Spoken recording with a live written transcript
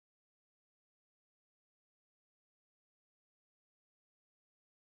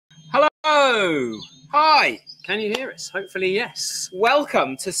Hello. Hi. Can you hear us? Hopefully, yes.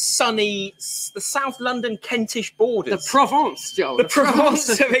 Welcome to sunny, the South London Kentish borders. The Provence, Joel. The Provence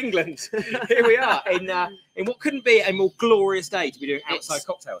of England. Here we are in what couldn't be a more glorious day to be doing outside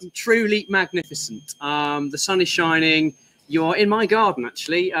cocktails. Truly magnificent. The sun is shining. You're in my garden,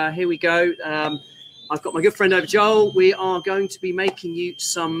 actually. Here we go. I've got my good friend over, Joel. We are going to be making you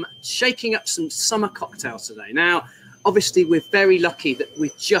shaking up some summer cocktails today. Now, obviously, we're very lucky that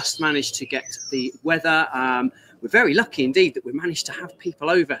we've just managed to get the weather. We're very lucky indeed that we managed to have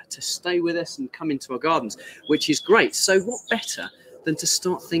people over to stay with us and come into our gardens, which is great. So what better than to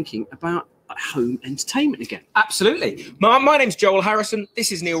start thinking about home entertainment again? Absolutely. My name's Joel Harrison.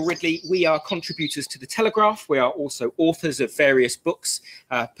 This is Neil Ridley. We are contributors to The Telegraph. We are also authors of various books,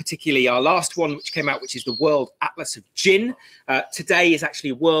 particularly our last one, which came out, which is the World Atlas of Gin. Today is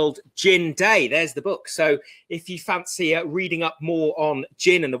actually World Gin Day. There's the book. So if you fancy reading up more on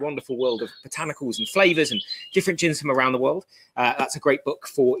gin and the wonderful world of botanicals and flavors and different gins from around the world, that's a great book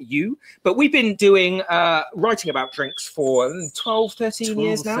for you. But we've been doing writing about drinks for 12, 13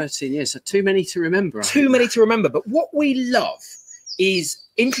 years now. 13 years. So too many to remember. Too many to remember. But what we love is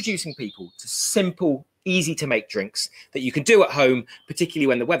introducing people to simple, easy to make drinks that you can do at home, particularly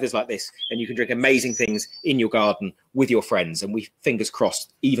when the weather's like this, and you can drink amazing things in your garden with your friends. And we, fingers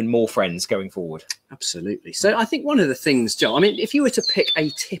crossed, even more friends going forward. Absolutely. So I think one of the things, Joe, I mean, if you were to pick a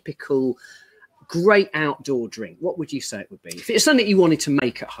typical great outdoor drink, what would you say it would be? If it's something you wanted to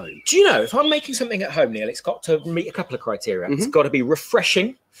make at home. Do you know, if I'm making something at home, Neil, it's got to meet a couple of criteria. It's got to be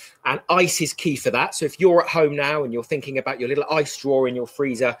refreshing, and ice is key for that. So if you're at home now and you're thinking about your little ice drawer in your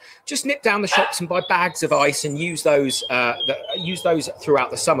freezer, just nip down the shops and buy bags of ice and use those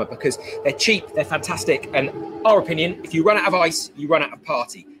throughout the summer, because they're cheap, they're fantastic, and our opinion, if you run out of ice, you run out of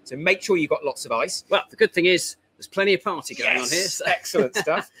party. So make sure you've got lots of ice. Well, the good thing is there's plenty of party going on here. So. Excellent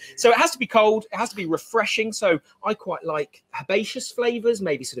stuff. So it has to be cold. It has to be refreshing. So I quite like herbaceous flavors,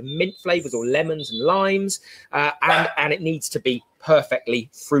 maybe sort of mint flavors or lemons and limes. And it needs to be perfectly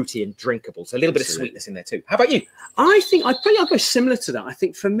fruity and drinkable. So a little bit of sweetness in there too. How about you? I think I'll go similar to that. I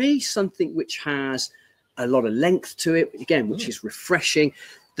think for me, something which has a lot of length to it, again, which is refreshing.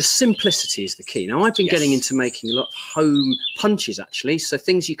 The simplicity is the key. Now, I've been getting into making a lot of home punches, actually. So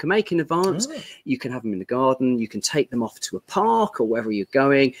things you can make in advance. You can have them in the garden. You can take them off to a park or wherever you're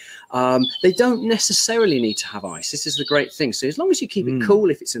going. They don't necessarily need to have ice. This is the great thing. So as long as you keep it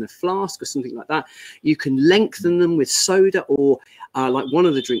cool, if it's in a flask or something like that, you can lengthen them with soda, or like one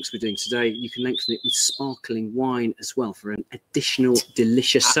of the drinks we're doing today, you can lengthen it with sparkling wine as well for an additional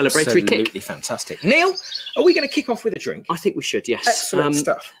delicious celebratory kick. Absolutely fantastic. Neil, are we going to kick off with a drink? I think we should, yes. Excellent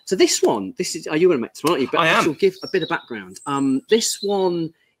stuff. So this is, you want to make this one, aren't you? But I am. will give a bit of background. This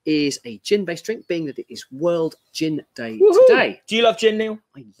one is a gin-based drink, being that it is World Gin Day today. Do you love gin, Neil?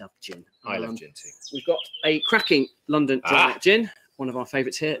 I love gin. I love gin too. We've got a cracking London dry gin, one of our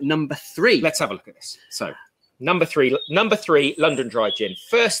favourites here, number 3. Let's have a look at this. So number three, London Dry Gin.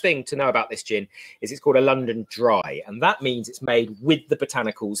 First thing to know about this gin is it's called a London Dry, and that means it's made with the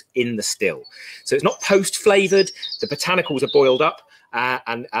botanicals in the still. So it's not post-flavoured. The botanicals are boiled up,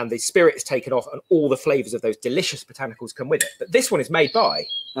 and the spirit is taken off, and all the flavours of those delicious botanicals come with it. But this one is made by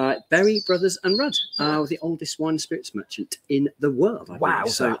Berry Brothers and Rudd, the oldest wine and spirits merchant in the world. Wow.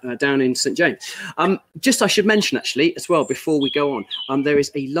 So down in St. James. Just I should mention actually as well, before we go on, there is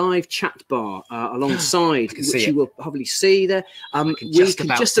a live chat bar alongside, which you will probably see there. We can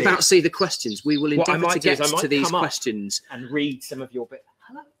just about see the questions. We will endeavour to get to these questions and read some of your bit.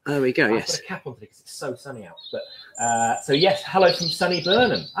 Hello. There we go. I've got a cap on today because it's so sunny out. But so yes, hello from sunny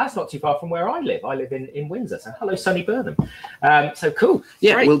Burnham. That's not too far from where I live. I live in Windsor. So hello, sunny Burnham. So cool.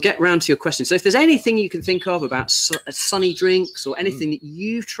 Yeah, great. We'll get round to your questions. So if there's anything you can think of about sunny drinks or anything that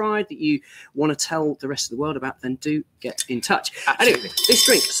you've tried that you want to tell the rest of the world about, then do get in touch. Absolutely. Anyway, this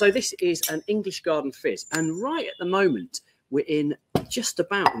drink. So this is an English Garden Fizz, and right at the moment we're in just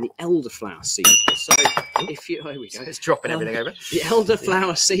about in the elderflower season. So if you, here we go. It's dropping everything over. The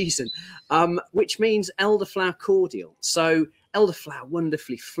elderflower season, which means elderflower cordial. So elderflower,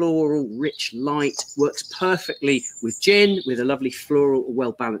 wonderfully floral, rich, light, works perfectly with gin, with a lovely floral,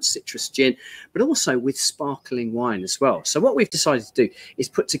 well-balanced citrus gin, but also with sparkling wine as well. So what we've decided to do is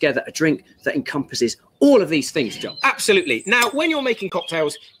put together a drink that encompasses all of these things, John. Absolutely. Now, when you're making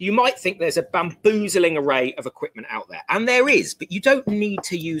cocktails, you might think there's a bamboozling array of equipment out there, and there is, but you don't need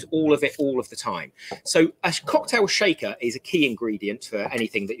to use all of it all of the time. So a cocktail shaker is a key ingredient for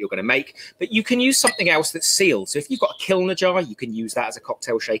anything that you're going to make, but you can use something else that's sealed. So if you've got a Kilner jar, you can use that as a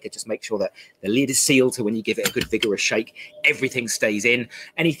cocktail shaker. Just make sure that the lid is sealed, so when you give it a good vigorous shake, everything stays in.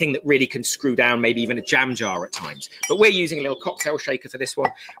 Anything that really can screw down, maybe even a jam jar at times. But we're using a little cocktail shaker for this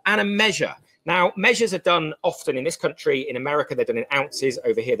one, and a measure. Now, measures are done often in this country. In America, they're done in ounces.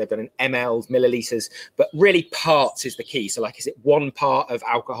 Over here, they're done in mLs, milliliters. But really, parts is the key. So, like, is it 1 part of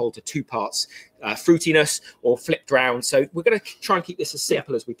alcohol to 2 parts fruitiness, or flipped round? So we're going to try and keep this as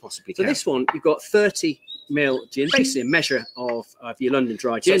simple as we possibly can. So this one, you've got 30 ml gin, basically a measure of your London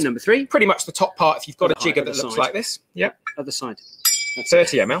dry gin, so number 3. Pretty much the top part, if you've got a jigger that looks like this. Yep. Other side. That's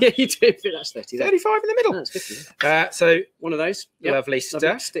 30 ml. Yeah, you do. That's 30. 35 in the middle. That's 50. So one of those. Lovely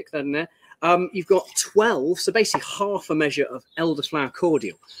stuff. Stick that in there. You've got 12, so basically half a measure of elderflower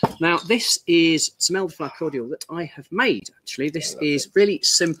cordial. Now, this is some elderflower cordial that I have made, actually. This is really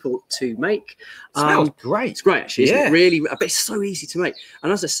simple to make. Smells great. It's great, actually, isn't it? Really, but it's so easy to make.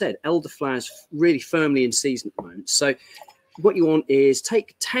 And as I said, elderflower's really firmly in season at the moment. So what you want is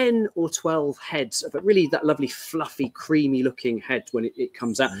take 10 or 12 heads of it, really that lovely, fluffy, creamy looking head when it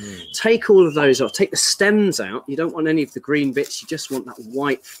comes out. Take all of those off, take the stems out. You don't want any of the green bits. You just want that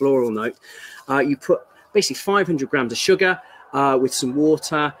white floral note. You put basically 500 grams of sugar with some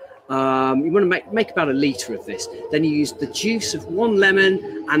water. You want to make about 1 litre of this. Then you use the juice of 1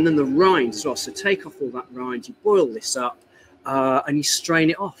 lemon and then the rind as well. So take off all that rind, you boil this up. And you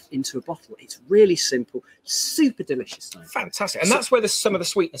strain it off into a bottle. It's really simple, super delicious though. Fantastic. And so, that's where some of the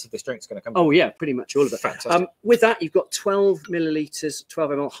sweetness of this drink is going to come from. Oh yeah, pretty much all of it. Fantastic. With that, you've got 12 millilitres,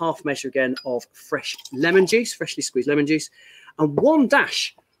 12 ml, half measure again of fresh lemon juice, freshly squeezed lemon juice, and 1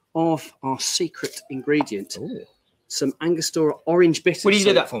 dash of our secret ingredient, some Angostura orange bitters. Will you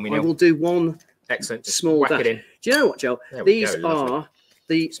do that for me, Neil? I will do 1 excellent small dash. It in. Do you know what, Joel? These are...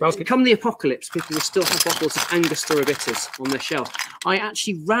 Come the apocalypse, people will still have bottles of Angostura bitters on their shelf. I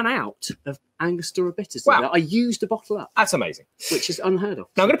actually ran out of Angostura bitters. Wow. I used a bottle up. That's amazing. Which is unheard of.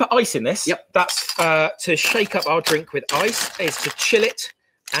 Now, I'm going to put ice in this. Yep. That's to shake up our drink with ice, is to chill it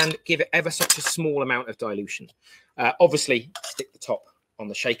and give it ever such a small amount of dilution. Obviously, stick the top on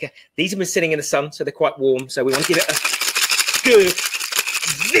the shaker. These have been sitting in the sun, so they're quite warm. So we want to give it a good,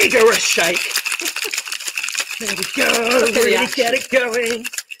 vigorous shake. There we go. Really get it going.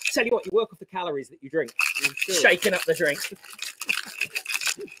 Tell you what, you work off the calories that you drink. Shaking up the drink.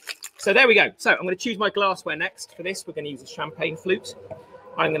 So there we go. So I'm going to choose my glassware next. For this, we're going to use a champagne flute.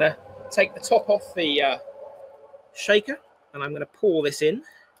 I'm going to take the top off the shaker, and I'm going to pour this in.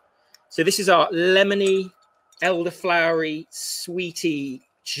 So this is our lemony, elderflowery, sweety,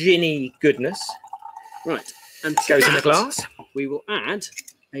 ginny goodness. Right. And goes in the glass. We will add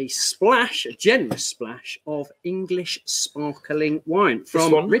a splash, a generous splash of English sparkling wine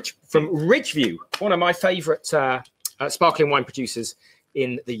from Ridgeview, one of my favourite sparkling wine producers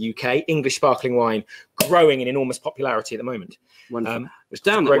in the UK. English sparkling wine growing in enormous popularity at the moment. I was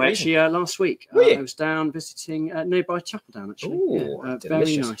down there actually last week. I was down visiting nearby Chapeldown actually. Oh,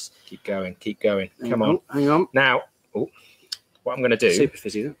 very nice. Keep going, keep going. Come on. Hang on. Now, what I'm going to do. Super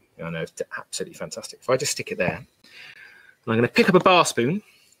fizzy, though. I know, it's absolutely fantastic. If I just stick it there, and I'm going to pick up a bar spoon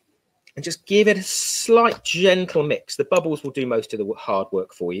and just give it a slight gentle mix. The bubbles will do most of the hard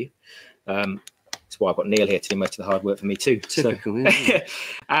work for you. That's why I've got Neil here to do most of the hard work for me too. Typical, yeah.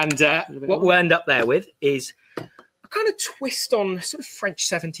 And what we'll end up there with is a kind of twist on sort of French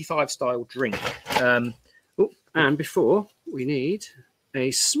 75 style drink. And before, we need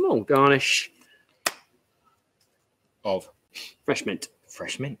a small garnish of fresh mint.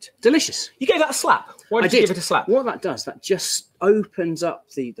 Fresh mint. Delicious. You gave that a slap. Why did you give it a slap? What that does, that just opens up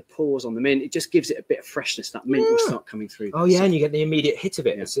the pores on the mint. It just gives it a bit of freshness. That mint will start coming through. Oh, yeah, and you get the immediate hit of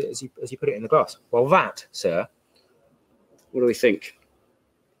it as you put it in the glass. Well, that, sir. What do we think?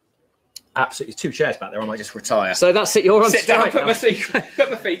 Absolutely. 2 chairs back there. I might just retire. So that's it. You're on Sit down, put my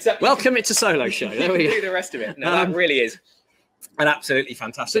feet up. Welcome it to Solo Show. There we go. Do the rest of it. No, that really is an absolutely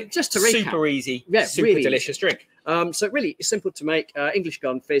fantastic. So just to recap, super easy, super really delicious drink. So really, it's simple to make. English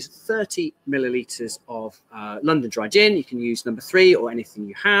Garden Fizz, 30 millilitres of London dry gin. You can use number 3 or anything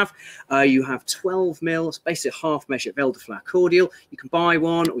you have. You have 12 mils, basically a half measure of elderflower cordial. You can buy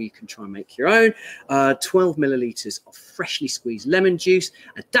one or you can try and make your own. 12 millilitres of freshly squeezed lemon juice,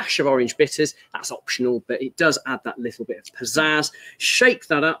 a dash of orange bitters. That's optional, but it does add that little bit of pizzazz. Shake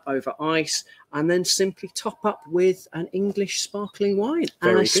that up over ice. and then simply top up with an English sparkling wine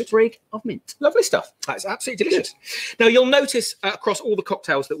and Very a good. sprig of mint. Lovely stuff. That's absolutely delicious. Now, you'll notice across all the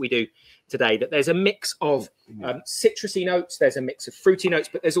cocktails that we do today that there's a mix of citrusy notes, there's a mix of fruity notes,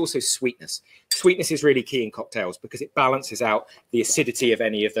 but there's also sweetness. Sweetness is really key in cocktails because it balances out the acidity of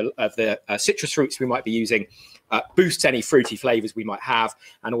any of the citrus fruits we might be using, boosts any fruity flavors we might have,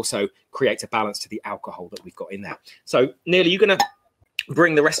 and also creates a balance to the alcohol that we've got in there. So, Neil, are you going to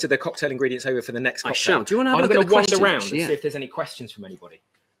bring the rest of the cocktail ingredients over for the next cocktail? I shall. Do you want to have I'm going to wander around actually? and see if there's any questions from anybody.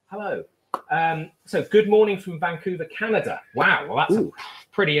 Hello. So good morning from Vancouver, Canada. Wow, well, that's a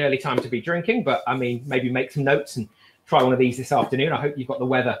pretty early time to be drinking, but I mean, maybe make some notes and try one of these this afternoon. I hope you've got the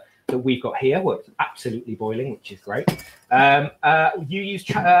weather that we've got here. Well, it's absolutely boiling, which is great. You use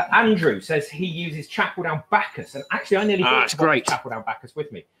Andrew says he uses Chapel Down Bacchus, and actually I nearly thought great. Chapel Down Bacchus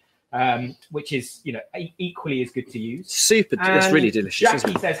with me, which is, you know, equally as good to use. Super, it's really delicious.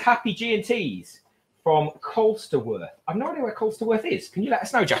 Jackie says happy G&Ts from Colsterworth. I've no idea where Colsterworth is. Can you let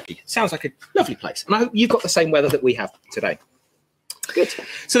us know, Jackie? Sounds like a lovely place. And I hope you've got the same weather that we have today. Good.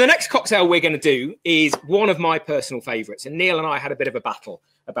 So the next cocktail we're going to do is one of my personal favourites. And Neil and I had a bit of a battle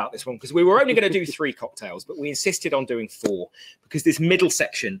about this one because we were only going to do 3 cocktails, but we insisted on doing 4 because this middle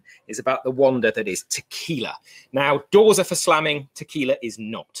section is about the wonder that is tequila. Now, doors are for slamming. Tequila is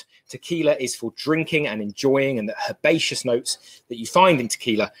not. Tequila is for drinking and enjoying, and the herbaceous notes that you find in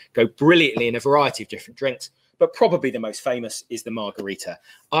tequila go brilliantly in a variety of different drinks. But probably the most famous is the margarita.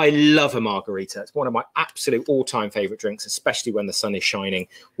 I love a margarita. It's one of my absolute all-time favorite drinks, especially when the sun is shining,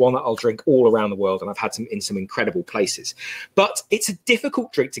 one that I'll drink all around the world, and I've had some in some incredible places. But it's a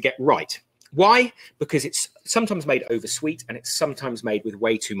difficult drink to get right. Why? Because it's sometimes made oversweet and it's sometimes made with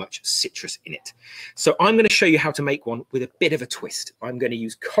way too much citrus in it. So I'm going to show you how to make one with a bit of a twist. I'm going to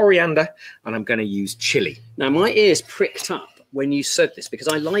use coriander and I'm going to use chili. Now, my ears pricked up when you said this because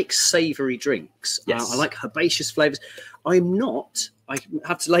I like savoury drinks. Yes. I like herbaceous flavours. I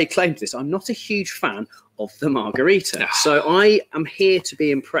have to lay claim to this, I'm not a huge fan of the margarita. So I am here to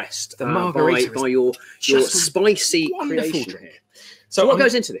be impressed by your spicy creation drink. here. So what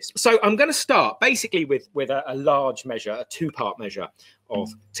goes into this? So I'm going to start basically with a large measure, a 2-part measure of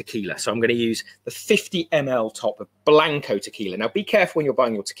tequila. So I'm going to use the 50 ml top of Blanco tequila. Now, be careful when you're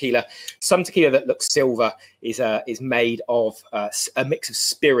buying your tequila. Some tequila that looks silver is made of a mix of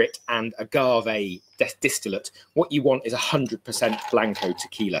spirit and agave distillate. What you want is 100% Blanco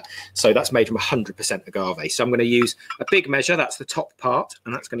tequila. So that's made from 100% agave. So I'm going to use a big measure. That's the top part,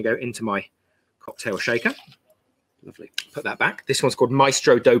 and that's going to go into my cocktail shaker. Lovely. Put that back. This one's called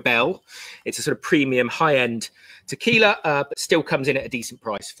Maestro Dobel. It's a sort of premium high-end tequila, but still comes in at a decent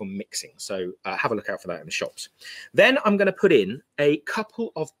price for mixing. So have a look out for that in the shops. Then I'm going to put in a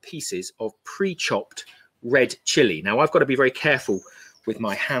couple of pieces of pre-chopped red chili. Now, I've got to be very careful with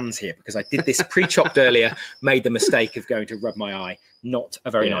my hands here because I did this pre-chopped earlier, made the mistake of going to rub my eye. Not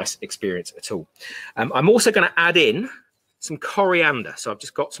a very nice experience at all. I'm also going to add in some coriander. So I've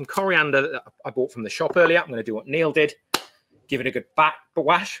just got some coriander that I bought from the shop earlier. I'm going to do what Neil did, give it a good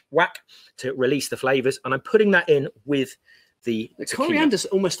whack to release the flavors. And I'm putting that in with the coriander's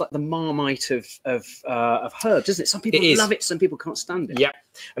almost like the Marmite of herbs, isn't it? Some people love it, some people can't stand it. Yeah.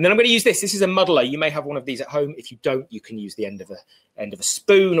 And then I'm going to use this. This is a muddler. You may have one of these at home. If you don't, you can use the end of a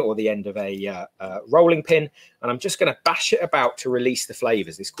spoon or the end of a rolling pin. And I'm just going to bash it about to release the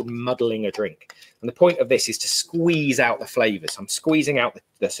flavors. This is called muddling a drink. And the point of this is to squeeze out the flavors. I'm squeezing out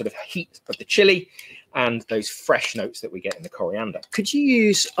the sort of heat of the chili and those fresh notes that we get in the coriander. Could you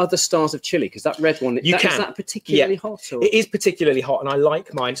use other styles of chili? Because that red one, is that particularly hot? Or? It is particularly hot, and I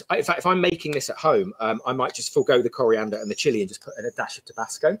like mine. In fact, if I'm making this at home, I might just forego the coriander and the chili and just put in a dash of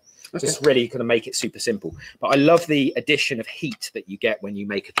Tabasco. Okay. Just really kind of make it super simple. But I love the addition of heat that you get when you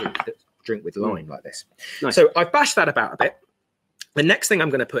make a drink with lime like this. Nice. So I've bashed that about a bit. The next thing I'm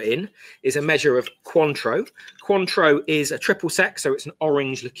going to put in is a measure of Cointreau. Cointreau is a triple sec, so it's an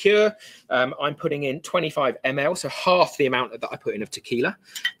orange liqueur. I'm putting in 25 ml, so half the amount that I put in of tequila.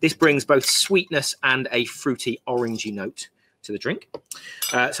 This brings both sweetness and a fruity orangey note to the drink.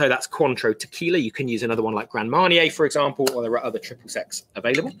 So that's Cointreau tequila. You can use another one like Grand Marnier, for example, or there are other triple secs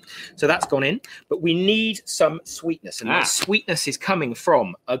available. So that's gone in, but we need some sweetness, and that sweetness is coming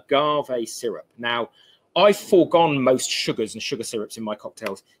from agave syrup. Now, I've foregone most sugars and sugar syrups in my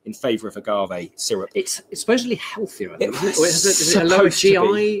cocktails in favour of agave syrup. It's supposedly healthier, isn't it? Or is it a lower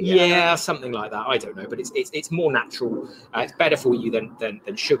GI? Yeah, something like that. I don't know, but it's more natural. It's better for you than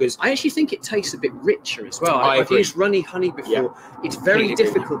sugars. I actually think it tastes a bit richer as well. I I've agree. used runny honey before. Yeah. It's very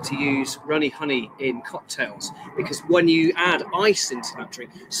difficult to use runny honey in cocktails because when you add ice into that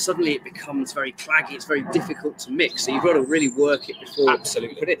drink, suddenly it becomes very claggy. It's very difficult to mix. So you've got to really work it before.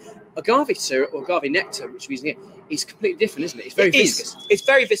 Absolutely. Put it. Agave syrup or agave nectar, which we're using here, is completely different, isn't it? It's very viscous. It's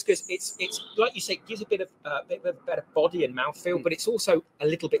very viscous. It's like you say, it gives a bit of a better body and mouthfeel, but it's also a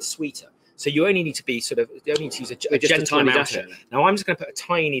little bit sweeter. So you only need to be you only need to use a gentle amount dash. Now I'm just going to put a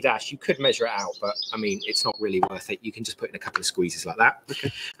tiny dash. You could measure it out, but I mean, it's not really worth it. You can just put in a couple of squeezes like that. Okay.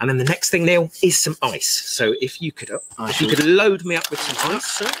 And then the next thing, Neil, is some ice. So if you could load me up with some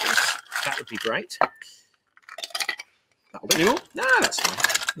ice, that would be great. That'll be any more? No, that's fine.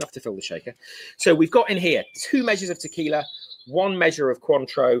 Enough to fill the shaker. So we've got in here 2 measures of tequila, 1 measure of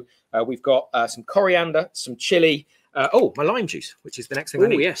Cointreau. We've got some coriander, some chili. My lime juice, which is the next thing I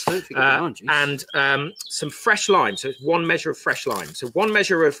need. Oh, yes, don't forget the lime juice. And some fresh lime. So it's 1 measure of fresh lime. So 1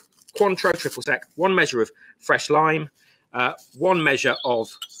 measure of Cointreau triple sec, 1 measure of fresh lime, 1 measure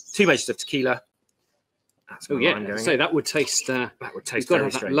of 2 measures of tequila. That's so that would taste. That would taste very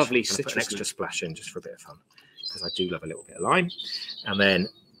very strange. strange. Lovely I'm gonna put citrus an extra note. splash in just for a bit of fun, because I do love a little bit of lime. And then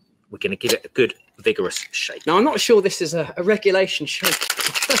we're going to give it a good vigorous shake. Now I'm not sure this is a regulation shake. Well,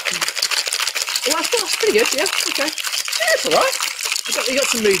 that's pretty good. Yeah. Okay. Yeah, it's all right. You got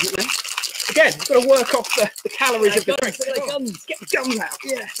some movement there. Again, you've got to work off the calories of the drink. Get the guns out.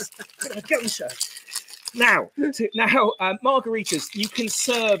 Yes. Got a gun show. Now, margaritas, you can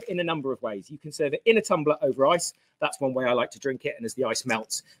serve in a number of ways. You can serve it in a tumbler over ice. That's one way I like to drink it. And as the ice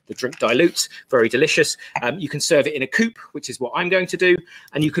melts, the drink dilutes. Very delicious. You can serve it in a coupe, which is what I'm going to do.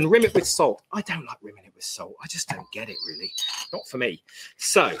 And you can rim it with salt. I don't like rimming it with salt. I just don't get it, really. Not for me.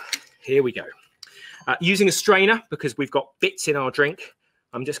 So here we go. Using a strainer, because we've got bits in our drink,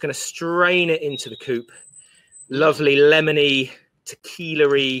 I'm just going to strain it into the coupe. Lovely lemony,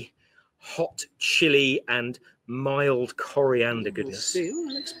 tequila-y, hot chili and mild coriander goodness. Oh,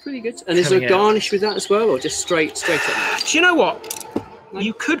 that looks pretty good. And is there a garnish with that as well, or just straight up? Do you know what? No?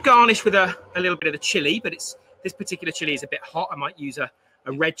 You could garnish with a little bit of the chili, but this particular chili is a bit hot. I might use a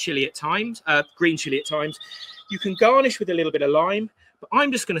red chili at times, green chili at times. You can garnish with a little bit of lime, but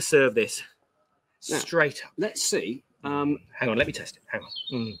I'm just going to serve this straight up. Let's see. Hang on, let me test it. Hang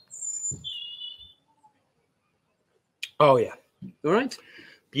on. Oh yeah. All right.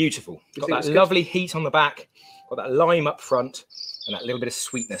 Beautiful. Got that lovely heat on the back, got that lime up front, and that little bit of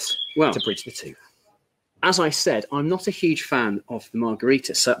sweetness to bridge the two. As I said, I'm not a huge fan of the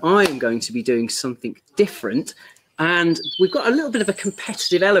margarita, so I am going to be doing something different. And we've got a little bit of a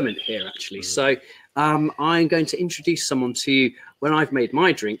competitive element here, actually. So I'm going to introduce someone to you when I've made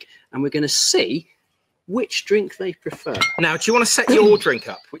my drink, and we're going to see which drink they prefer. Now, do you want to set your drink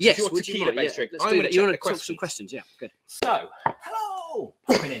up? Which yes, is your tequila-based drink. I'm going to you want to talk some questions? Yeah, good. So, hello,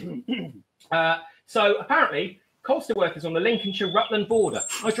 popping in. So apparently, coastal workers on the Lincolnshire-Rutland border.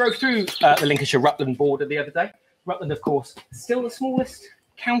 I drove through the Lincolnshire-Rutland border the other day. Rutland, of course, still the smallest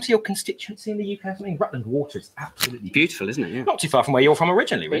county or constituency in the UK. I mean, Rutland water is absolutely beautiful, isn't it? Yeah. Not too far from where you're from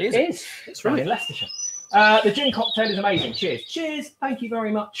originally, really, is it? It is. It's right in Leicestershire. The gin cocktail is amazing. Cheers. Cheers. Thank you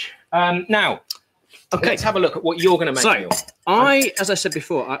very much. Now, let's have a look at what you're going to make. So, as I said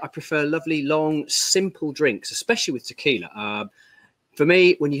before, I prefer lovely, long, simple drinks, especially with tequila. For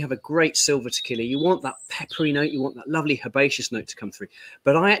me, when you have a great silver tequila, you want that peppery note, you want that lovely herbaceous note to come through.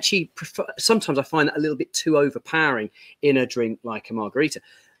 But I actually prefer, sometimes I find that a little bit too overpowering in a drink like a margarita.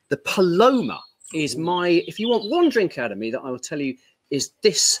 The Paloma is if you want one drink out of me that I will tell you is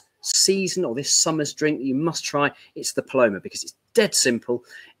this season or this summer's drink that you must try, it's the Paloma, because it's dead simple.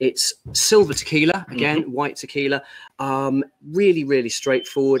 It's silver tequila, again, white tequila, really, really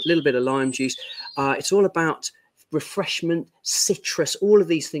straightforward, a little bit of lime juice. It's all about refreshment, citrus, all of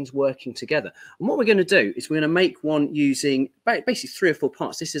these things working together. And what we're going to do is we're going to make one using basically 3 or 4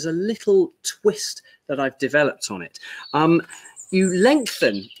 parts. This is a little twist that I've developed on it. You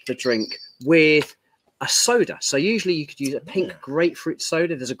lengthen the drink with a soda. So usually you could use a pink grapefruit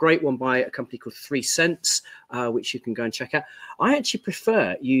soda. There's a great one by a company called 3 Cents, which you can go and check out. I actually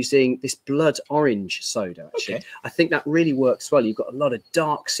prefer using this blood orange soda, actually. Okay. I think that really works well. You've got a lot of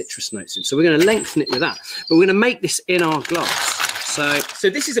dark citrus notes in. So we're going to lengthen it with that. But we're going to make this in our glass. So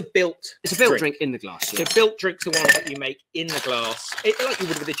this is a built. It's a built drink in the glass. Yeah. So built drinks are ones that you make in the glass, like you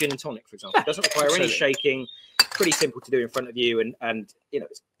would with a gin and tonic, for example. It doesn't require any shaking. Pretty simple to do in front of you, and you know,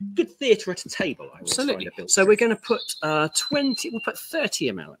 it's good theatre at a table. Absolutely. So we're going to put 20. We'll put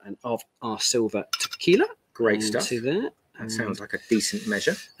 30 ml of our silver tequila. Great stuff. To there. That sounds like a decent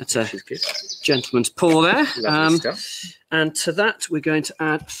measure. That's a gentleman's pour there. Lovely stuff. And to that, we're going to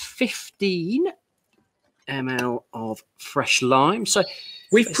add 15 ml of fresh lime. So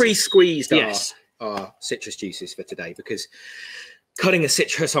we've pre-squeezed our citrus juices for today, because cutting a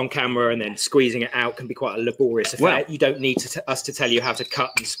citrus on camera and then squeezing it out can be quite a laborious affair. Well, you don't need us to tell you how to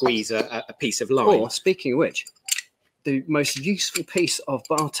cut and squeeze a piece of lime. Or, speaking of which, the most useful piece of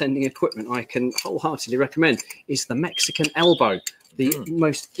bartending equipment I can wholeheartedly recommend is the Mexican elbow. The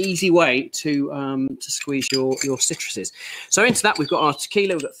most easy way to squeeze your citruses. So into that, we've got our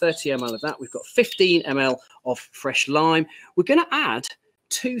tequila. We've got 30 ml of that. We've got 15 ml of fresh lime. We're going to add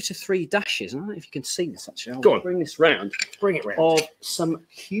 2 to 3 dashes. I don't know if you can see this actually. I'll bring this round. Bring it round. Of some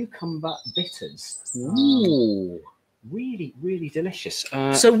cucumber bitters. Ooh. Really, really delicious.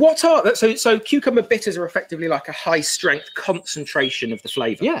 So what are so cucumber bitters are effectively like a high strength concentration of the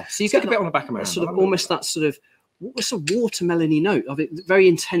flavour. Yeah. So you get a bit on the back of my hand. Sort of almost that sort of what's a watermelony note of it, very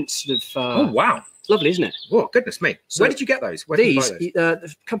intense sort of. Oh wow. Lovely, isn't it? Oh, goodness me. So where did you get those? Where these, did you buy those?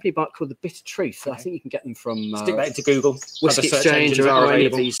 The company called The Bitter Truth. Okay. I think you can get them from... Stick that into Google. Whiskey Exchange or any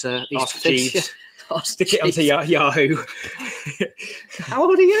of these Ask things. Jeeves. I'll stick it onto Yahoo. How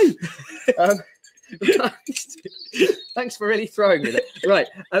old are you? Thanks for really throwing me there. Right,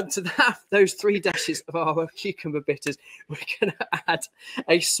 to that, those 3 dashes of our cucumber bitters, we're going to add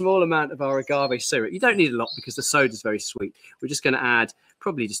a small amount of our agave syrup. You don't need a lot because the soda is very sweet. We're just going to add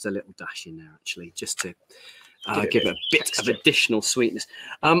probably just a little dash in there, actually, just to give it a bit of additional sweetness.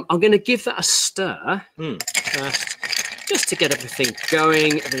 I'm going to give that a stir first, just to get everything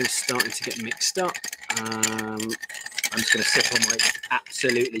going. Everything's starting to get mixed up. I'm just going to sip on my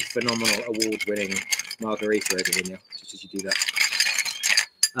absolutely phenomenal award-winning margarita over here now, just as you do that.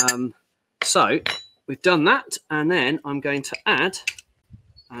 So we've done that, and then I'm going to add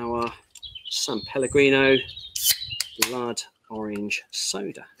our San Pellegrino blood orange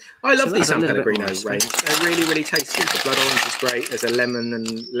soda. I love these San Pellegrino range. They're really, really tasty. The blood orange is great. There's a lemon and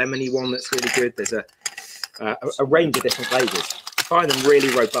lemony one that's really good. There's a range of different flavours. I find them really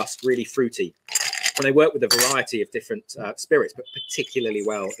robust, really fruity. And they work with a variety of different spirits, but particularly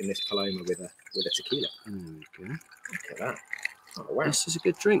well in this Paloma with a tequila. Okay. Look at that. Oh, wow. This is a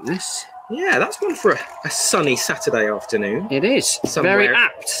good drink, this. Yeah, that's one for a sunny Saturday afternoon. It is. Very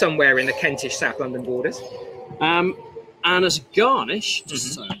apt. Somewhere in the Kentish South London borders. And as a garnish,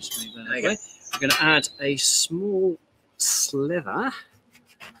 just so we're going to add a small sliver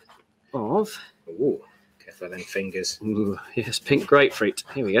of... Ooh, careful then, fingers. Ooh, yes, pink grapefruit.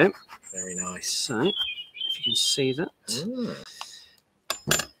 Here we go. Very nice. So, if you can see that.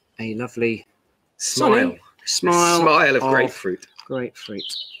 A lovely smile of grapefruit. Grapefruit.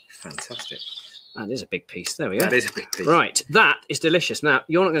 Fantastic. That is a big piece. There we go. That is a big piece. Right, that is delicious. Now,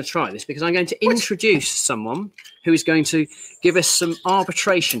 you're not going to try this because I'm going to introduce someone who is going to give us some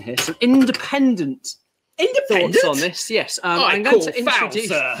arbitration here, some independent thoughts on this. Yes, I'm going to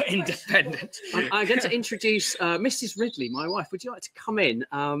introduce. Independent. I'm going to introduce Mrs. Ridley, my wife. Would you like to come in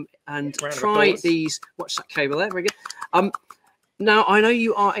and try these? Watch that cable there. Very good. Now I know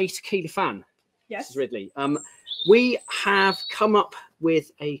you are a tequila fan. Yes, Mrs. Ridley. We have come up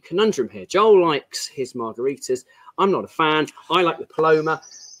with a conundrum here. Joel likes his margaritas. I'm not a fan. I like the Paloma.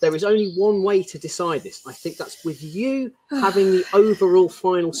 There is only one way to decide this. I think that's with you having the overall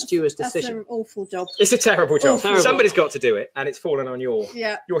final stewar's decision. That's an awful job. It's a terrible job. Terrible. Somebody's got to do it, and it's fallen on your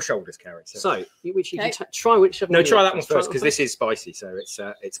shoulders, Karen. So which you can try whichever. No, try that one first because this is spicy, so it's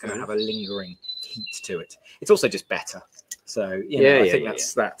going to have a lingering heat to it. It's also just better. So I think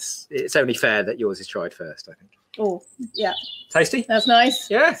that's it's only fair that yours is tried first. I think. Oh yeah. Tasty. That's nice.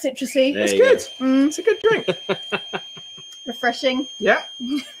 Yeah. Citrusy. It's good. It's a good drink. Refreshing. Yeah.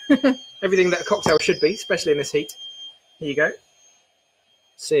 Everything that a cocktail should be, especially in this heat. Here you go.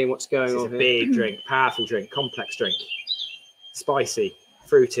 Seeing what's going on here. Big drink, powerful drink, complex drink. Spicy,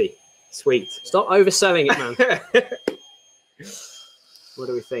 fruity, sweet. Stop overselling it, man. What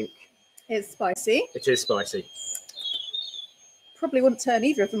do we think? It's spicy. It is spicy. Probably wouldn't turn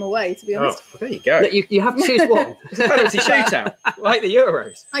either of them away, to be honest. Oh, there you go. You have to choose one. It's a penalty shootout, like the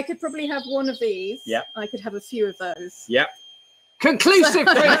Euros. I could probably have one of these. Yeah. I could have a few of those. Yeah. Conclusive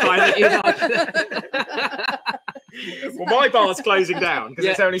proof. Well, my bar's closing down because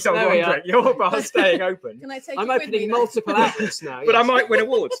it's only sold one drink. Your bar's staying open. Can I take I'm it with opening me, multiple outlets now. But I might win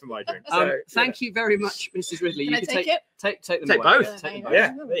awards for my drink. So, thank you very much, Mrs. Ridley. Can you I can take it? Take them Take away. both. Take them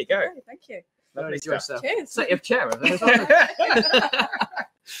Yeah, there you go. Okay, thank you. Lovely Enjoy stuff. yourself. Cheers. Set your chair over.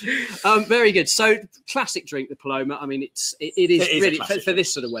 Very good. So classic drink, the Paloma. I mean, it is really for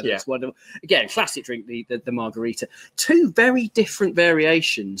this sort of weather. It's wonderful. Again, classic drink, the margarita. Two very different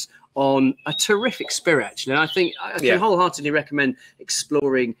variations on a terrific spirit, actually. And I can wholeheartedly recommend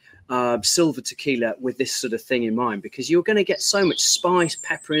exploring silver tequila with this sort of thing in mind, because you're going to get so much spice,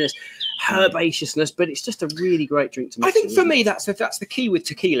 pepperiness, herbaceousness, but it's just a really great drink to make. I think for me, that's the key with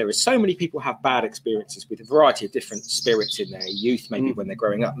tequila, is so many people have bad experiences with a variety of different spirits in their youth, maybe when they're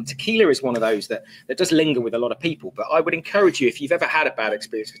growing up. And tequila is one of those that does linger with a lot of people. But I would encourage you, if you've ever had a bad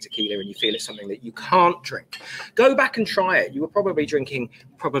experience with tequila and you feel it's something that you can't drink, go back and try it. You were probably drinking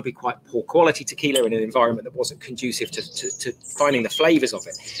quite poor quality tequila in an environment that wasn't conducive to finding the flavors of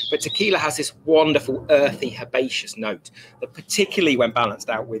it. But tequila has this wonderful earthy, herbaceous note that, particularly when balanced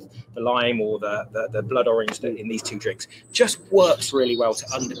out with the lime or the blood orange in these two drinks, just works really well to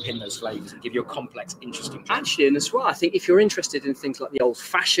underpin those flavors and give you a complex, interesting drink. Actually, and as well, I think if you're interested in things like the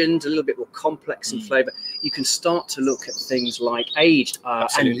old-fashioned, a little bit more complex in flavor, you can start to look at things like aged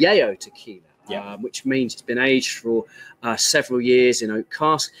añejo tequila. Which means it's been aged for several years in oak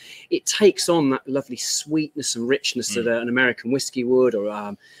cask. It takes on that lovely sweetness and richness that an American whiskey would, or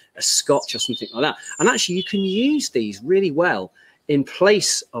a Scotch or something like that. And actually, you can use these really well in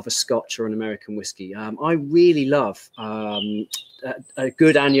place of a Scotch or an American whiskey. I really love a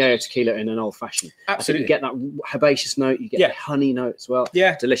good añejo tequila in an old-fashioned. Absolutely. You get that herbaceous note, you get the honey note as well.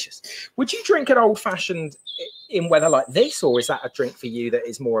 Yeah. Delicious. Would you drink an old-fashioned in weather like this, or is that a drink for you that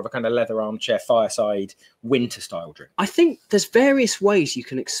is more of a kind of leather armchair, fireside, winter-style drink? I think there's various ways you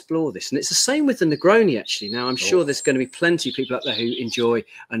can explore this, and it's the same with the Negroni, actually. Now, I'm sure there's going to be plenty of people out there who enjoy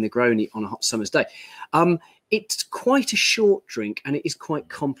a Negroni on a hot summer's day. It's quite a short drink, and it is quite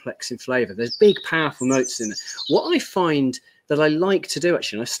complex in flavour. There's big, powerful notes in it. What I find that I like to do,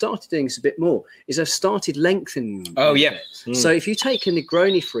 actually, and I've started doing this a bit more, is I've started lengthening them. Oh, yeah. So if you take a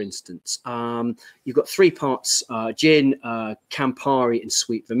Negroni, for instance, you've got 3 parts gin, Campari, and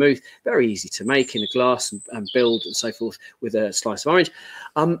sweet vermouth. Very easy to make in a glass and build and so forth with a slice of orange.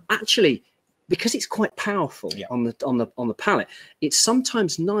 Actually, because it's quite powerful on the palate, it's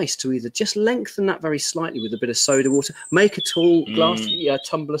sometimes nice to either just lengthen that very slightly with a bit of soda water, make a tall glass,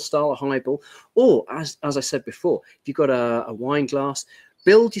 tumbler style, a highball, or as I said before, if you've got a wine glass,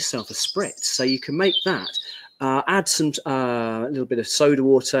 build yourself a spritz. So you can make that. Add some a little bit of soda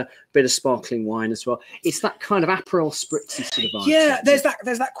water, bit of sparkling wine as well. It's that kind of Aperol spritzy sort of vibe. Yeah, there's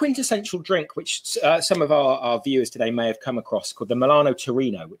that quintessential drink which some of our viewers today may have come across, called the Milano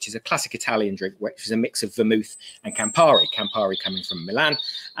Torino, which is a classic Italian drink, which is a mix of vermouth and Campari. Campari coming from Milan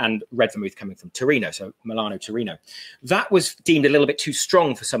and red vermouth coming from Torino, so Milano Torino. That was deemed a little bit too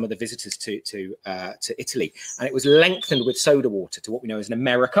strong for some of the visitors to Italy, and it was lengthened with soda water to what we know as an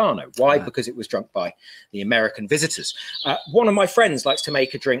Americano. Why? Because it was drunk by the American visitors. One of my friends likes to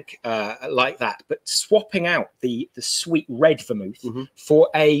make a drink like that, but swapping out the sweet red vermouth for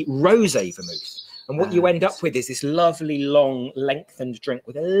a rosé vermouth. And what you end up with is this lovely, long, lengthened drink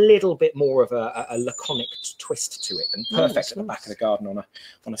with a little bit more of a laconic twist to it, and perfect at the back of the garden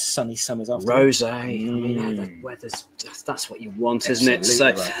on a sunny summer's afternoon. Rosé. I mean, the weather's that's what you want, isn't it?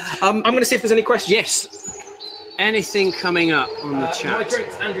 So, I'm going to see if there's any questions. Yes. Anything coming up on the chat? My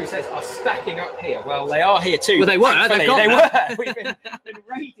drinks, Andrew says, are stacking up here. Well, they are here too. Well, they were. They were. We've been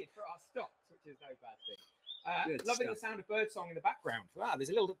raided for our stocks, which is no bad thing. Loving the sound of birdsong in the background. Wow, there's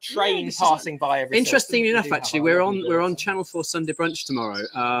a little train passing by every. Interestingly enough, actually, we're on Channel 4 Sunday Brunch tomorrow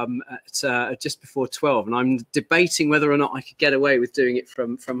at just before 12, and I'm debating whether or not I could get away with doing it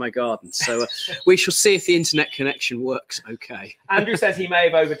from my garden. So we shall see if the internet connection works. Okay. Andrew says he may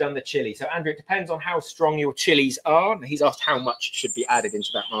have overdone the chili. So Andrew, it depends on how strong your chilies are. He's asked how much should be added into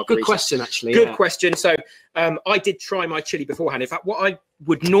that margarita. Good question, actually. Good question. So I did try my chili beforehand. In fact, what I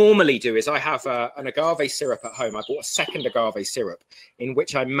would normally do is I have an agave syrup at home. I bought a second agave syrup in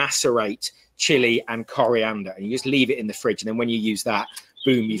which I macerate chili and coriander, and you just leave it in the fridge. And then when you use that,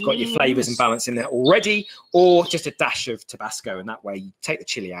 boom, you've got your flavors and balance in there already, or just a dash of Tabasco. And that way you take the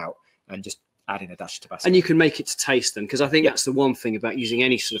chili out and just add in a dash of Tabasco. And you can make it to taste them, because I think that's the one thing about using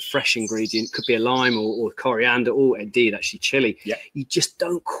any sort of fresh ingredient. Could be a lime or coriander, or indeed actually chili. You just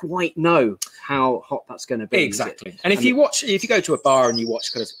don't quite know how hot that's going to be. Exactly. And if you go to a bar and you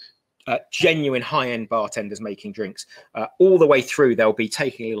watch kind of genuine high-end bartenders making drinks. All the way through, they'll be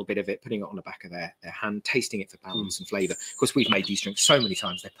taking a little bit of it, putting it on the back of their hand, tasting it for balance and flavour. Of course, we've made these drinks so many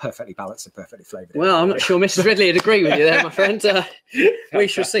times, they're perfectly balanced and perfectly flavoured. Well, I'm not sure Mrs. Ridley would agree with you there, my friend. We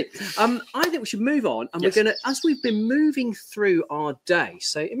shall see. I think we should move on, and we're going to, as we've been moving through our day,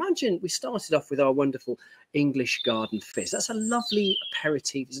 so imagine we started off with our wonderful English Garden Fizz. That's a lovely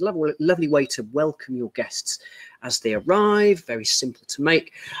aperitif. It's a lovely way to welcome your guests as they arrive. Very simple to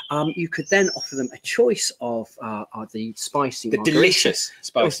make. You could then offer them a choice of the spicy margarita. Delicious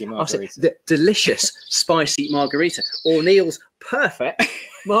spicy margarita. The delicious spicy margarita, or Neil's perfect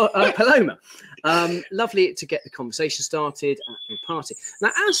Paloma. Lovely to get the conversation started at your party.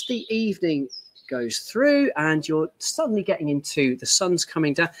 Now, as the evening goes through and you're suddenly getting into the sun's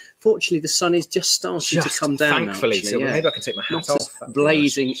coming down. Fortunately, the sun is just starting to come down. Thankfully, now, so maybe I can take my hat off. As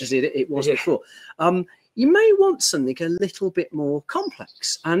blazing as it was before. You may want something a little bit more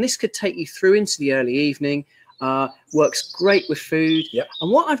complex, and this could take you through into the early evening. Works great with food. Yep.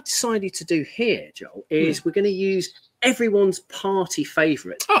 And what I've decided to do here, Joel, is we're going to use everyone's party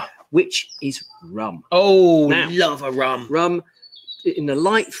favourite, which is rum. Oh, now, love a rum. Rum. In the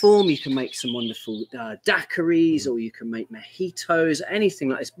light form, you can make some wonderful daiquiris, or you can make mojitos, anything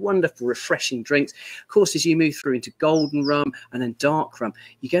like this. Wonderful, refreshing drinks. Of course, as you move through into golden rum and then dark rum,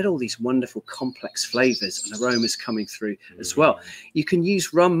 you get all these wonderful complex flavors and aromas coming through as well. You can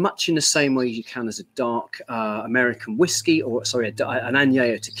use rum much in the same way you can as a dark American whiskey, or sorry, an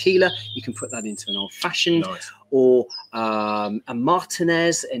añejo tequila. You can put that into an old-fashioned. Nice. Or a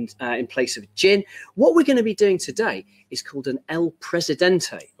Martinez in place of gin. What we're going to be doing today is called an El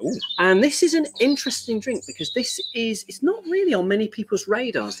Presidente. Ooh. And this is an interesting drink because it's not really on many people's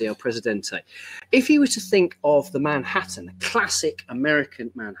radars, the El Presidente. If you were to think of the Manhattan, a classic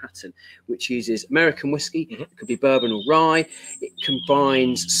American Manhattan, which uses American whiskey, it could be bourbon or rye, it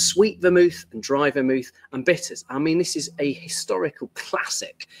combines sweet vermouth and dry vermouth and bitters. I mean, this is a historical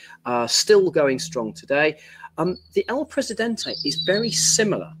classic, still going strong today. The El Presidente is very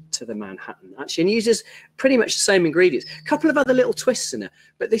similar to the Manhattan, actually, and uses pretty much the same ingredients. A couple of other little twists in it,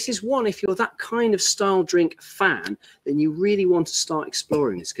 but this is one, if you're that kind of style drink fan, then you really want to start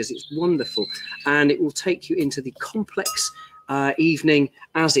exploring this because it's wonderful, and it will take you into the complex evening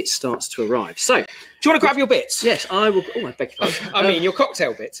as it starts to arrive. So, do you want to grab your bits? Yes, I will. Oh, I beg your pardon. I mean, your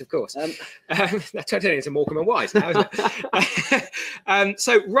cocktail bits, of course. That turned into Morecambe and Wise now, isn't it?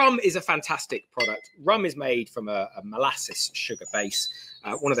 So rum is a fantastic product. Rum is made from a molasses sugar base,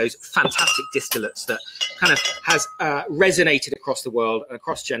 one of those fantastic distillates that kind of has resonated across the world and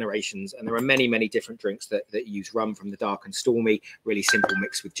across generations. And there are many, many different drinks that use rum, from the dark and stormy, really simple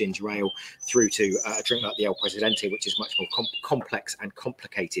mixed with ginger ale, through to a drink like the El Presidente, which is much more complex and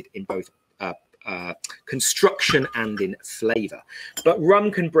complicated in both construction and in flavor. But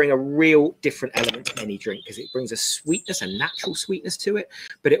rum can bring a real different element to any drink because it brings a sweetness, a natural sweetness to it,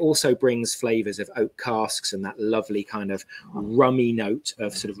 but it also brings flavors of oak casks and that lovely kind of rummy note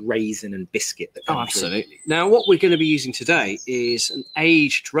of sort of raisin and biscuit that comes absolutely through. Now, what we're going to be using today is an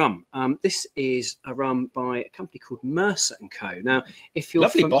aged rum. This is a rum by a company called Mercer & Co. Now, if you're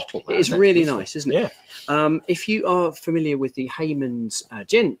lovely bottle, it is really nice, isn't it? Yeah. If you are familiar with the Hayman's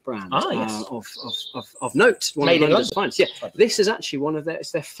gin brand, yes. of note, one Made of in London's finest. Yeah, this is actually one of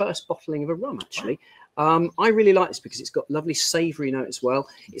it's their first bottling of a rum, actually. I really like this because it's got lovely savoury note as well.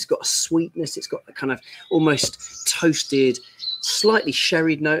 It's got a sweetness. It's got a kind of almost toasted, slightly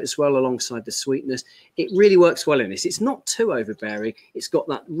sherried note as well alongside the sweetness. It really works well in this. It's not too overbearing. It's got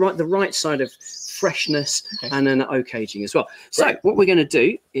that the right side of freshness and an oak aging as well. So what we're going to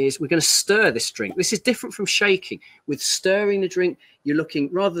do is we're going to stir this drink. This is different from shaking. With stirring the drink, you're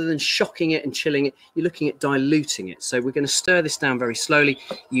looking, rather than shocking it and chilling it, you're looking at diluting it. So we're going to stir this down very slowly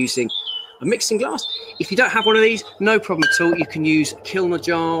using a mixing glass. If you don't have one of these, no problem at all. You can use a kiln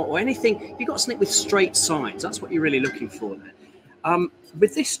jar or anything. If you've got something with straight sides, that's what you're really looking for there.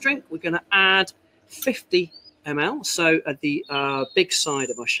 With this drink, we're going to add 50 ml. So at the big side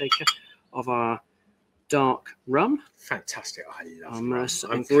of our shaker of our dark rum. Fantastic. I love rum.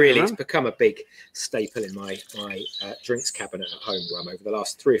 It's become a big staple in my drinks cabinet at home, rum. Over the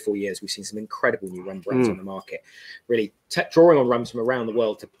last 3 or 4 years, we've seen some incredible new rum brands on the market, really drawing on rums from around the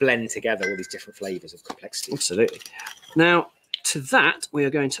world to blend together all these different flavors of complexity. Absolutely. Now, to that, we are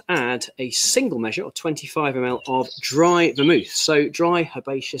going to add a single measure or 25 ml of dry vermouth. So dry,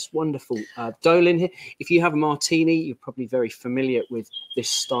 herbaceous, wonderful dole in here. If you have a martini, you're probably very familiar with this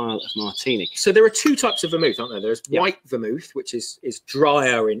style of martini. So there are two types of vermouth, aren't there? There's white vermouth, which is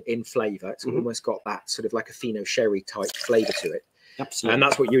drier in flavour. It's almost got that sort of like a Fino sherry type flavour to it. Absolutely. And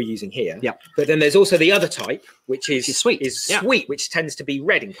that's what you're using here. Yeah. But then there's also the other type, which is sweet. Sweet, which tends to be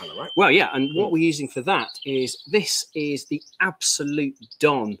red in colour, right? Well, yeah, and what we're using for that is this is the absolute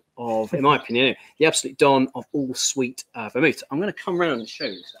don of, in my opinion, the absolute don of all sweet vermouth. I'm going to come around and show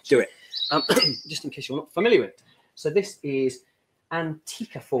you this. Do it. Just in case you're not familiar with it. So this is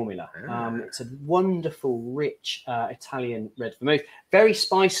Antica formula. It's a wonderful, rich Italian red vermouth. Very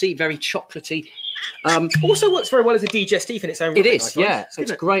spicy, very chocolatey. Also works very well as a digestif in its own right. It is, yeah. So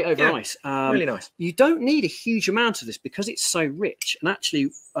it's great over ice. Really nice. You don't need a huge amount of this because it's so rich. And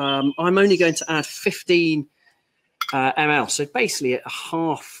actually, I'm only going to add 15 ml. So basically a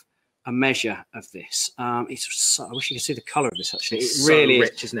half a measure of this. It's so, I wish you could see the colour of this, actually. It's it really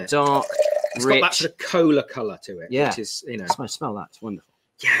rich, is isn't it? Dark, It's rich. got that sort of cola colour to it, Yeah. which is, you know. Smell that. It's wonderful.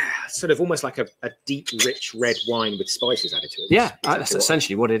 Yeah, sort of almost like a deep, rich red wine with spices added to it. Yeah, that's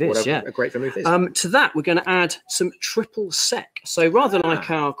essentially what it is. A great vermouth is. To that, we're going to add some triple sec. So rather like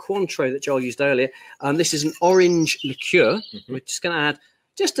our Cointreau that Joel used earlier, this is an orange liqueur. We're just going to add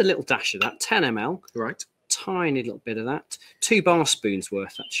just a little dash of that, 10 ml. Right. Tiny little bit of that, 2 bar spoons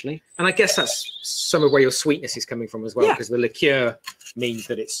worth actually. And I guess that's some of where your sweetness is coming from as well, because the liqueur means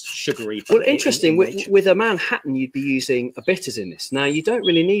that it's sugary. Well, interesting, with a Manhattan, you'd be using a bitters in this. Now, you don't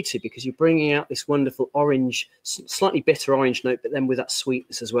really need to because you're bringing out this wonderful orange, slightly bitter orange note, but then with that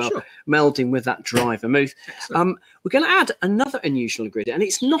sweetness as well, melding with that dry vermouth. We're going to add another unusual ingredient, and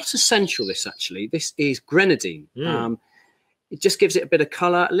it's not essential, this actually. This is grenadine. It just gives it a bit of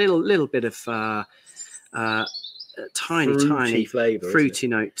colour, a little bit of... tiny flavour, fruity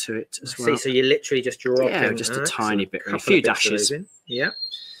note to it as well. So you're literally just dropping just a tiny bit, a couple few of bits of dashes. those in. Yeah.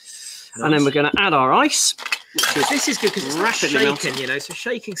 And then we're going to add our ice. This is good because it's rapidly shaking, melting. you know. So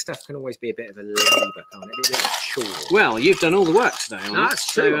shaking stuff can always be a bit of a labour, can't it? A bit of a chore. Well, you've done all the work today. No, that's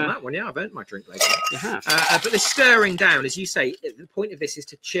true on that one. Yeah, I've earned my drink later. You have. But the stirring down, as you say, the point of this is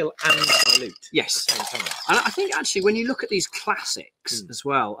to chill and dilute. Yes. At the same time. And I think actually, when you look at these classics as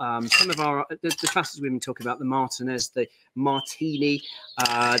well, some of our the classics we've been talking about, the Martinez, the Martini,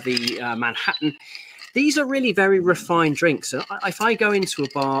 the Manhattan. These are really very refined drinks. So if I go into a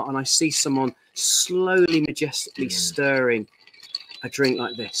bar and I see someone slowly, majestically stirring a drink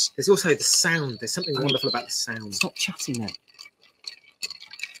like this. There's also the sound. There's something wonderful about the sound. Stop chatting then.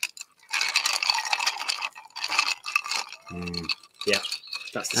 Yeah,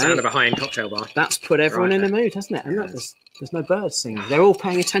 that's the sound of a high-end cocktail bar. That's put everyone in the mood, hasn't it? And look, there's no birds singing. They're all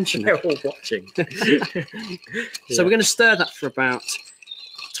paying attention. They're all watching. So we're going to stir that for about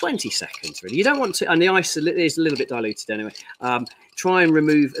 20 seconds, really. You don't want to, and the ice is a little bit diluted anyway. Try and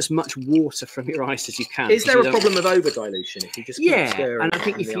remove as much water from your ice as you can. Is there a problem of over dilution if you just keep stirring? And I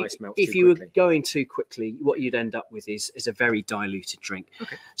think if you were going too quickly, what you'd end up with is a very diluted drink.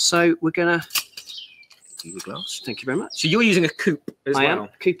 Okay. So we're gonna give you a glass. Thank you very much. So you're using a coupe as well. I am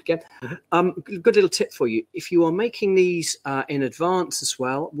coupe again. Good little tip for you: if you are making these in advance as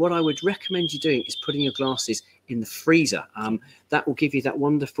well, what I would recommend you doing is putting your glasses in the freezer. That will give you that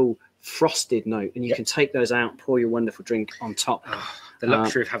wonderful frosted note, and you can take those out, pour your wonderful drink on top. The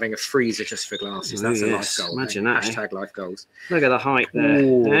luxury of having a freezer just for glasses. That's a life goal. Imagine that. Hashtag life goals. Look at the height there.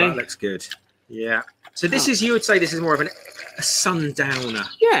 Ooh, that looks good. Yeah. So this is, you would say this is more of a sundowner.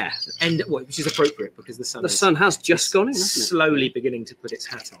 Yeah. Which is appropriate because the sun has just gone in, hasn't it? Slowly beginning to put its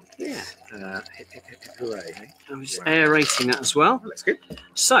hat on. Yeah. Hooray. I'm just aerating that as well. Oh, that's good.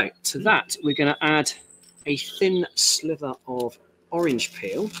 So to that, we're going to add a thin sliver of orange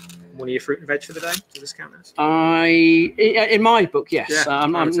peel. One of your fruit and veg for the day? Does this count as? In my book, yes. Yeah,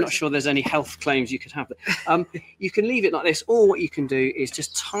 I'm not sure there's any health claims you could have there. You can leave it like this, or what you can do is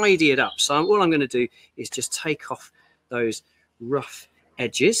just tidy it up. So all I'm going to do is just take off those rough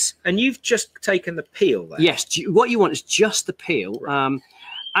edges. And you've just taken the peel there? Yes. What you want is just the peel. Right.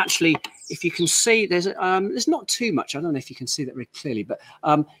 Actually, if you can see, there's not too much. I don't know if you can see that very clearly, but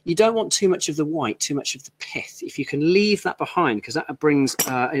you don't want too much of the white, too much of the pith. If you can leave that behind, because that brings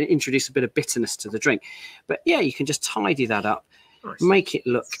introduce a bit of bitterness to the drink. But yeah, you can just tidy that up, make it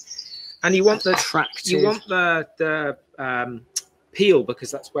look. And you want attractive. You want the peel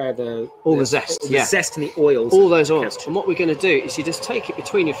because that's where the zest, the zest and the oils. All those oils. And what we're going to do is you just take it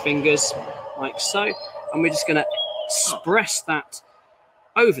between your fingers like so, and we're just going to press that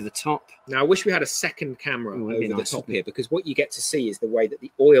over the top. Now, I wish we had a second camera over the top here, because what you get to see is the way that the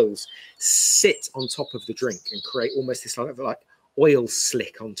oils sit on top of the drink and create almost this like oil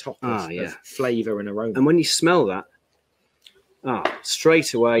slick on top of flavour and aroma. And when you smell that,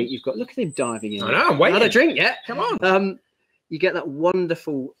 straight away you've got, look at him diving in. I know, I'm waiting. Not a drink yet. Come on. You get that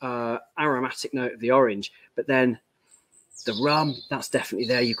wonderful aromatic note of the orange, but then the rum, that's definitely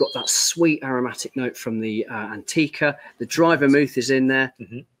there. You've got that sweet aromatic note from the Antica. The dry vermouth is in there.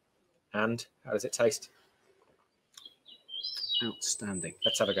 And how does it taste? Outstanding.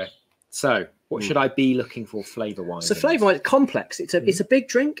 Let's have a go. So, what should I be looking for flavour-wise? So flavour-wise, complex. It's a big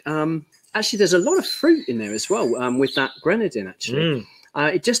drink. Actually, there's a lot of fruit in there as well with that grenadine, actually.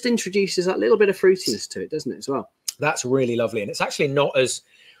 It just introduces that little bit of fruitiness to it, doesn't it, as well? That's really lovely. And it's actually not as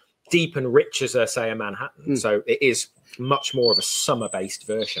deep and rich as, say, a Manhattan. So it is much more of a summer-based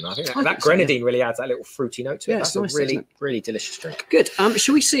version. I think that grenadine really adds that little fruity note to it. That's nice, a really, really delicious drink. Good.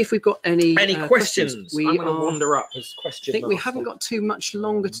 Shall we see if we've got any questions? I'm going to wander up as question. I think we haven't got too much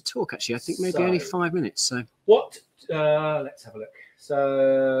longer to talk, actually. I think maybe only 5 minutes. So what? Let's have a look.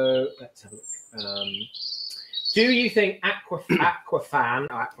 So let's have a look. Do you think Aquafab,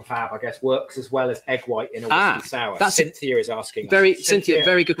 I guess, works as well as egg white in a whiskey sour? Cynthia is asking. Cynthia,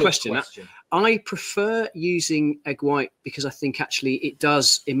 very good question. I prefer using egg white because I think actually it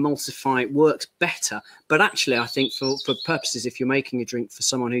does emulsify, it works better. But actually, I think for purposes, if you're making a drink for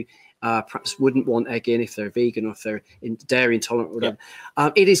someone who perhaps wouldn't want egg in, if they're vegan or if they're dairy intolerant or whatever,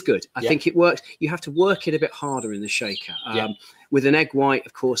 it is good. I think it works. You have to work it a bit harder in the shaker. With an egg white,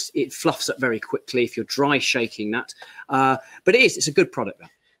 of course, it fluffs up very quickly if you're dry shaking that. But it's a good product, though.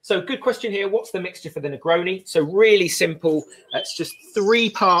 So good question here. What's the mixture for the Negroni? So really simple. It's just 3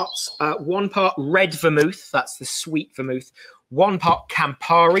 parts. 1 part red vermouth. That's the sweet vermouth. 1 part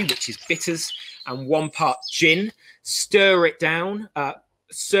Campari, which is bitters, and 1 part gin. Stir it down.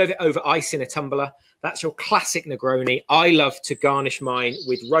 Serve it over ice in a tumbler. That's your classic Negroni. I love to garnish mine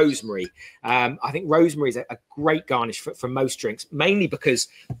with rosemary. I think rosemary is a great garnish for most drinks, mainly because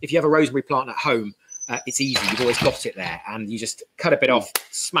if you have a rosemary plant at home, it's easy. You've always got it there, and you just cut a bit off,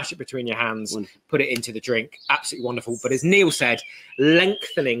 smash it between your hands, put it into the drink. Absolutely wonderful. But as Neil said,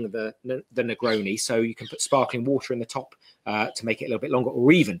 lengthening the Negroni, so you can put sparkling water in the top to make it a little bit longer,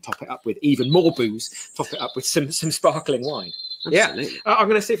 or even top it up with even more booze, top it up with some sparkling wine. Absolutely. I'm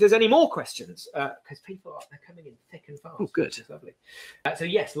going to see if there's any more questions because they're coming in thick and fast. Oh, good. Which is lovely. So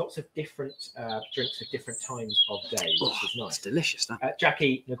yes, lots of different drinks at different times of day, which is nice. It's delicious. That.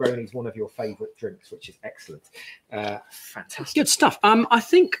 Jackie, Negroni is one of your favourite drinks, which is excellent. Fantastic. Good stuff. I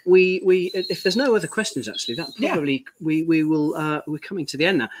think we if there's no other questions, actually, that probably we will we're coming to the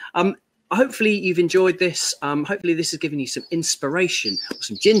end now. Hopefully you've enjoyed this. Hopefully this has given you some inspiration, or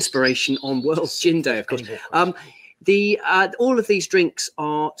some gin inspiration on World Gin Day, of course. All of these drinks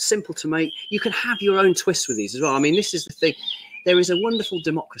are simple to make. You can have your own twist with these as well. I mean, this is the thing. There is a wonderful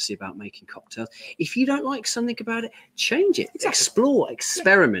democracy about making cocktails. If you don't like something about it, change it. Exactly. Explore,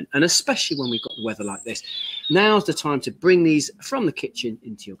 experiment. And especially when we've got the weather like this, now's the time to bring these from the kitchen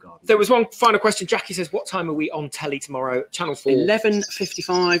into your garden. There was one final question. Jackie says, what time are we on telly tomorrow? Channel 4.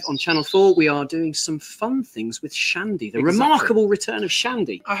 11:55 on Channel 4. We are doing some fun things with Shandy, the remarkable return of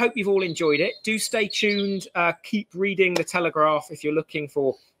Shandy. I hope you've all enjoyed it. Do stay tuned. Keep reading The Telegraph if you're looking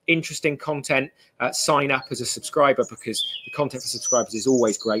for interesting content. Sign up as a subscriber because the content for subscribers is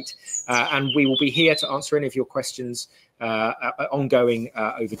always great, and we will be here to answer any of your questions ongoing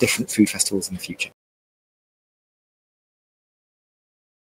over different food festivals in the future.